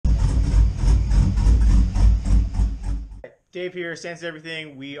Dave here, Sans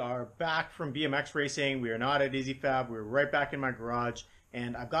Everything. We are back from BMX racing. We are not at IssyFab. We're right back in my garage,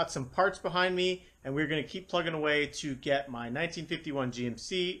 and I've got some parts behind me, and we're going to keep plugging away to get my 1951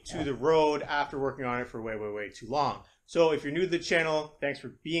 GMC to the road after working on it for way too long. So if you're new to the channel, thanks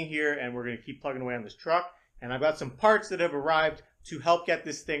for being here, and we're going to keep plugging away on this truck. And I've got some parts that have arrived to help get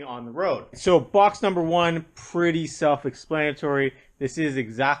this thing on the road. So box number one, pretty self-explanatory. This is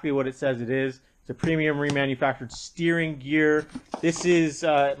exactly what it says it is. It's a premium remanufactured steering gear. This is,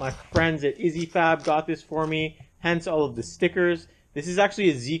 my friends at IssyFab got this for me, hence all of the stickers. This is actually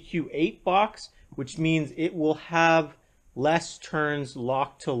a ZQ8 box, which means it will have less turns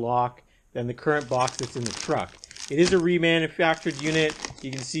lock to lock than the current box that's in the truck. It is a remanufactured unit. You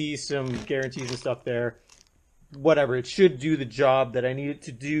can see some guarantees and stuff there. Whatever, it should do the job that I need it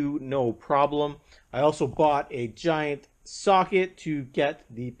to do, no problem. I also bought a giant socket to get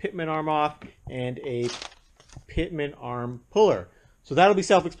the pitman arm off and a pitman arm puller. So that'll be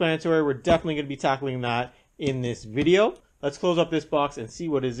self-explanatory. We're definitely going to be tackling that in this video. Let's close up this box and see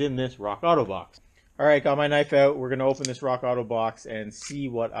what is in this Rock Auto box. All right, got my knife out. We're going to open this Rock Auto box and see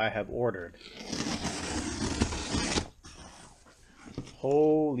what I have ordered.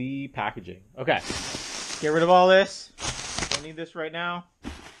 Holy packaging. Okay, get rid of all this. Don't need this right now.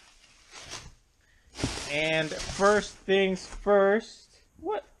 And first things first,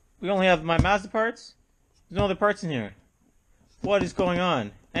 what? We only have my Mazda parts? There's no other parts in here. What is going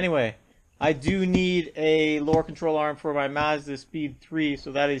on? Anyway, I do need a lower control arm for my Mazda Speed 3,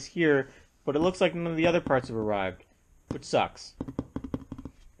 so that is here. But it looks like none of the other parts have arrived, which sucks.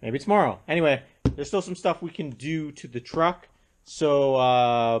 Maybe tomorrow. Anyway, there's still some stuff we can do to the truck.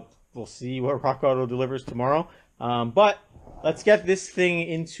 So we'll see what Rock Auto delivers tomorrow. But let's get this thing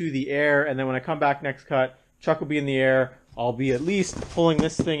into the air, and then when I come back next cut, truck will be in the air. I'll be at least pulling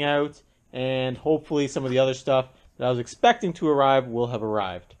this thing out, and hopefully some of the other stuff that I was expecting to arrive will have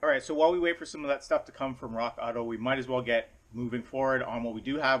arrived. All right, so while we wait for some of that stuff to come from Rock Auto, we might as well get moving forward on what we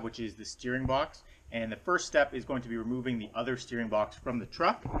do have, which is the steering box. And the first step is going to be removing the other steering box from the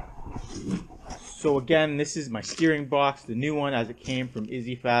truck. So again, this is my steering box, the new one as it came from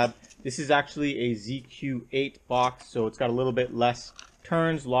IssyFab. This is actually a ZQ8 box, so it's got a little bit less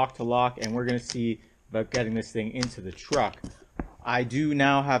turns lock to lock, and we're going to see about getting this thing into the truck. I do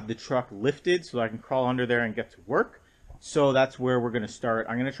now have the truck lifted so I can crawl under there and get to work. So that's where we're going to start.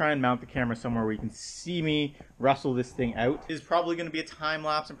 I'm going to try and mount the camera somewhere where you can see me wrestle this thing out. It is probably going to be a time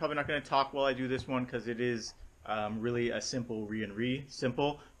lapse. I'm probably not going to talk while I do this one because it is really a simple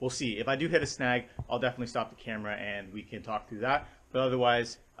simple. We'll see. If I do hit a snag, I'll definitely stop the camera and we can talk through that. But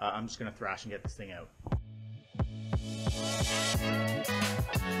otherwise, I'm just going to thrash and get this thing out.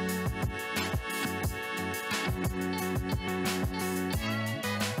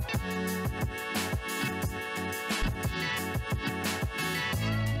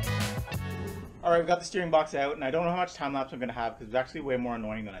 Alright, we've got the steering box out, and I don't know how much time lapse I'm going to have because it's actually way more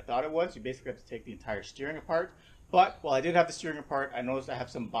annoying than I thought it was. You basically have to take the entire steering apart. But while I did have the steering apart, I noticed I have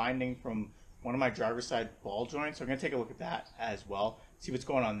some binding from one of my driver's side ball joints, so I'm going to take a look at that as well, see what's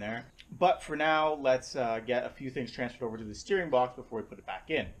going on there. But for now, let's get a few things transferred over to the steering box before we put it back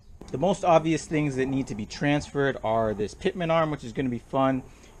in. The most obvious things that need to be transferred are this pitman arm, which is going to be fun,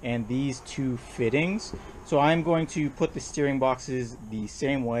 and these two fittings. So I'm going to put the steering boxes the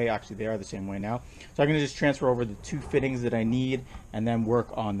same way. Actually, they are the same way now. So I'm going to just transfer over the two fittings that I need and then work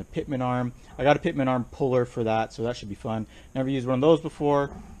on the pitman arm. I got a pitman arm puller for that, so that should be fun. Never used one of those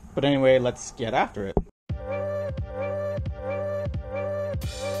before. But anyway, let's get after it.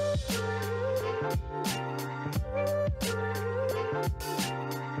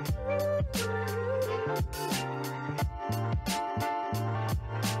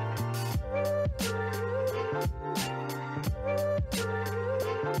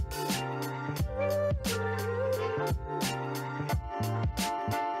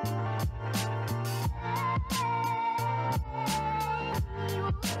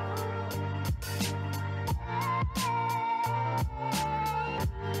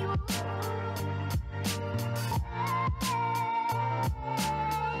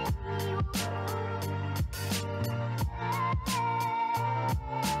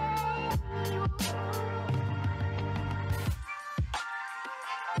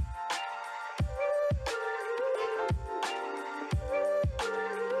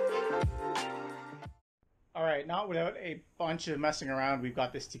 All right, not without a bunch of messing around, we've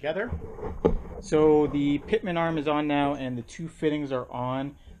got this together. So the pitman arm is on now and the two fittings are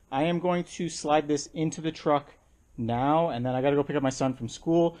on. I am going to slide this into the truck now, and then I got to go pick up my son from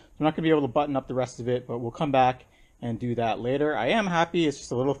school. I'm not going to be able to button up the rest of it, but we'll come back and do that later. I am happy, it's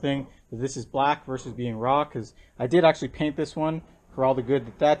just a little thing, that this is black versus being raw, because I did actually paint this one for all the good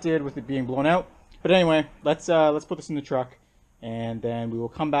that that did with it being blown out. But anyway, let's put this in the truck, and then we will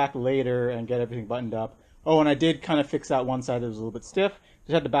come back later and get everything buttoned up. Oh, and I did kind of fix that one side that was a little bit stiff.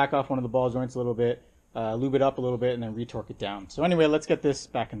 Just had to back off one of the ball joints a little bit, lube it up a little bit, and then retorque it down. So anyway, let's get this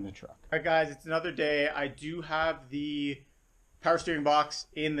back in the truck. All right, guys, it's another day. I do have the power steering box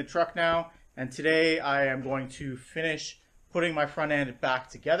in the truck now, and today I am going to finish putting my front end back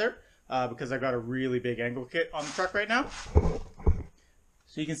together because I've got a really big angle kit on the truck right now.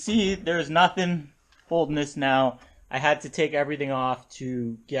 So you can see there's nothing holding this now. I had to take everything off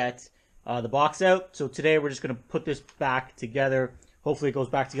to get the box out. So today we're just going to put this back together. Hopefully it goes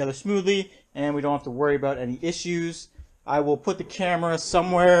back together smoothly and we don't have to worry about any issues. I will put the camera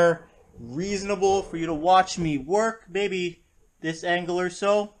somewhere reasonable for you to watch me work, maybe this angle or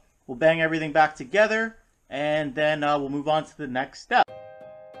so. We'll bang everything back together and then we'll move on to the next step.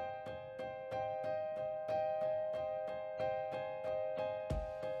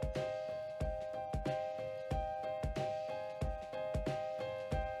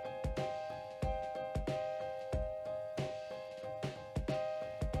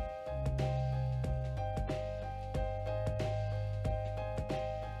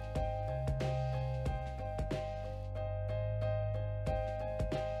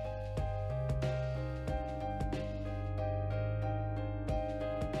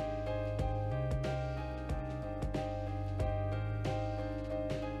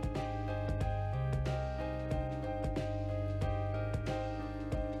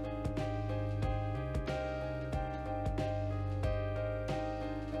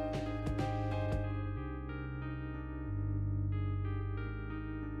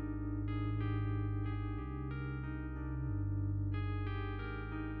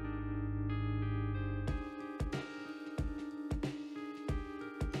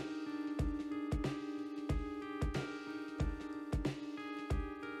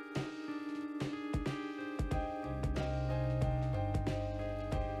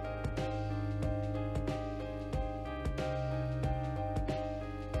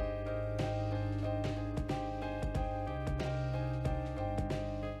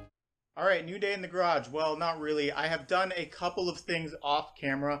 All right, new day in the garage. Well, not really. I have done a couple of things off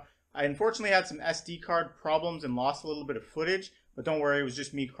camera. I unfortunately had some SD card problems and lost a little bit of footage, but don't worry, it was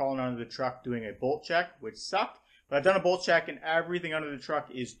just me crawling under the truck doing a bolt check, which sucked. But I've done a bolt check and everything under the truck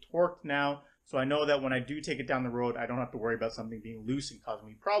is torqued now, so I know that when I do take it down the road, I don't have to worry about something being loose and causing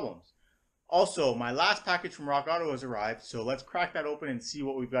me problems. Also, my last package from Rock Auto has arrived, so let's crack that open and see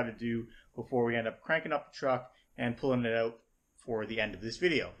what we've got to do before we end up cranking up the truck and pulling it out for the end of this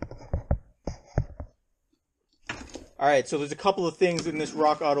video. Alright, so there's a couple of things in this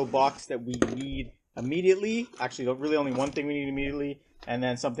Rock Auto box that we need immediately. Actually, really only one thing we need immediately, and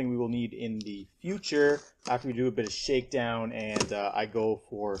then something we will need in the future after we do a bit of shakedown and I go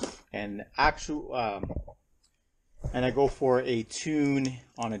for an actual I go for a tune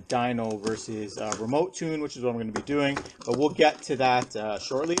on a dyno versus a remote tune, which is what I'm going to be doing. But we'll get to that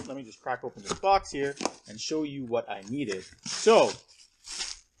shortly. Let me just crack open this box here and show you what I needed. So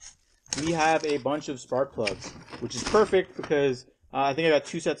we have a bunch of spark plugs, which is perfect because I think I got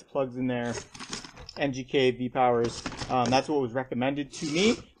 2 sets of plugs in there, NGK, V-Powers. That's what was recommended to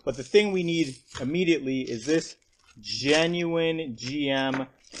me. But the thing we need immediately is this genuine GM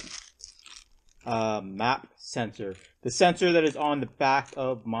map sensor. The sensor that is on the back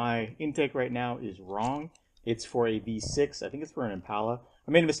of my intake right now is wrong. It's for a V6. I think it's for an Impala.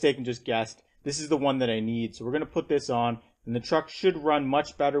 I made a mistake and just guessed. This is the one that I need. So we're going to put this on. And the truck should run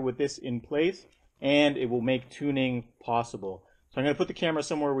much better with this in place, and it will make tuning possible. So I'm going to put the camera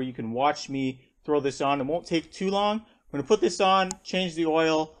somewhere where you can watch me throw this on. It won't take too long. I'm going to put this on, change the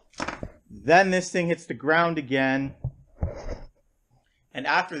oil, then this thing hits the ground again. And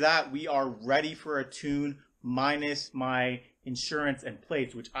after that, we are ready for a tune minus my insurance and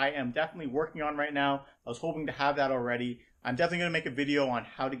plates, which I am definitely working on right now. I was hoping to have that already. I'm definitely going to make a video on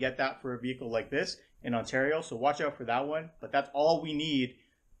how to get that for a vehicle like this in Ontario, so watch out for that one. But that's all we need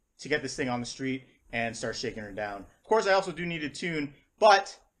to get this thing on the street and start shaking her down. Of course, I also do need a tune,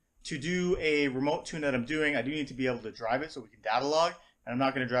 but to do a remote tune that I'm doing, I do need to be able to drive it so we can data log, and I'm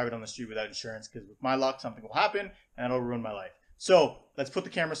not going to drive it on the street without insurance because with my luck, something will happen and it'll ruin my life. So let's put the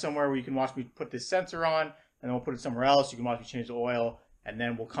camera somewhere where you can watch me put this sensor on, and then we'll put it somewhere else. You can watch me change the oil, and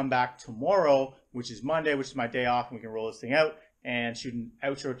then we'll come back tomorrow, which is Monday, which is my day off, and we can roll this thing out and shoot an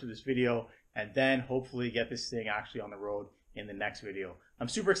outro to this video, and then hopefully get this thing actually on the road in the next video. I'm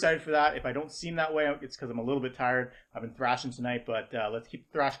super excited for that. If I don't seem that way, it's because I'm a little bit tired. I've been thrashing tonight, but let's keep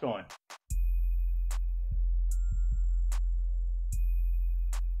the thrash going.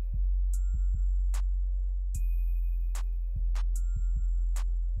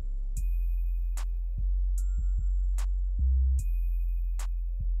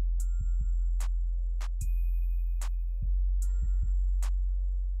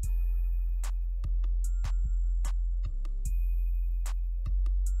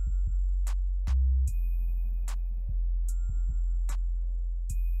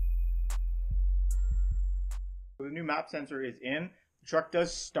 the new map sensor is in. The truck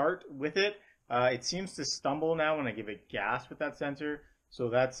does start with it. It seems to stumble now when I give it gas with that sensor. So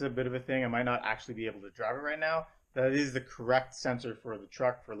that's a bit of a thing. I might not actually be able to drive it right now. That is the correct sensor for the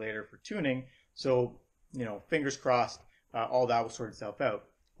truck for later for tuning. So, you know, fingers crossed, all that will sort itself out.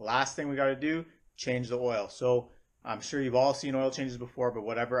 Last thing we got to do, change the oil. So I'm sure you've all seen oil changes before, but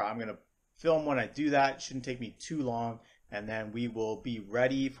whatever. I'm going to film when I do that. It shouldn't take me too long. And then we will be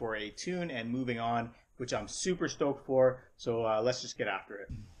ready for a tune and moving on, which I'm super stoked for. So let's just get after it.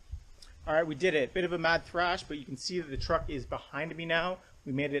 All right, we did it. Bit of a mad thrash, but you can see that the truck is behind me now.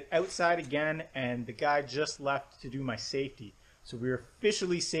 We made it outside again, and the guy just left to do my safety. So we are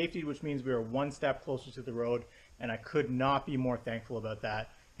officially safetied, which means we are one step closer to the road, and I could not be more thankful about that.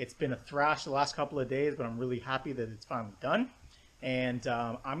 It's been a thrash the last couple of days, but I'm really happy that it's finally done. And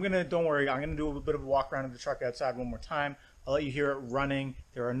don't worry, I'm gonna do a little bit of a walk around of the truck outside one more time. I'll let you hear it running.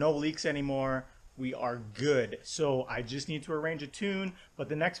 There are no leaks anymore. We are good. So I just need to arrange a tune, but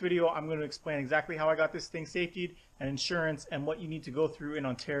the next video I'm going to explain exactly how I got this thing safetied and insurance and what you need to go through in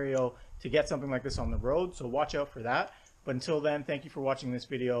Ontario to get something like this on the road. So watch out for that. But until then, thank you for watching this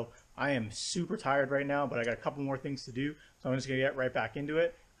video. I am super tired right now, but I got a couple more things to do, so I'm just going to get right back into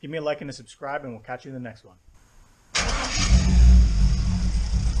it. Give me a like and a subscribe, and we'll catch you in the next one.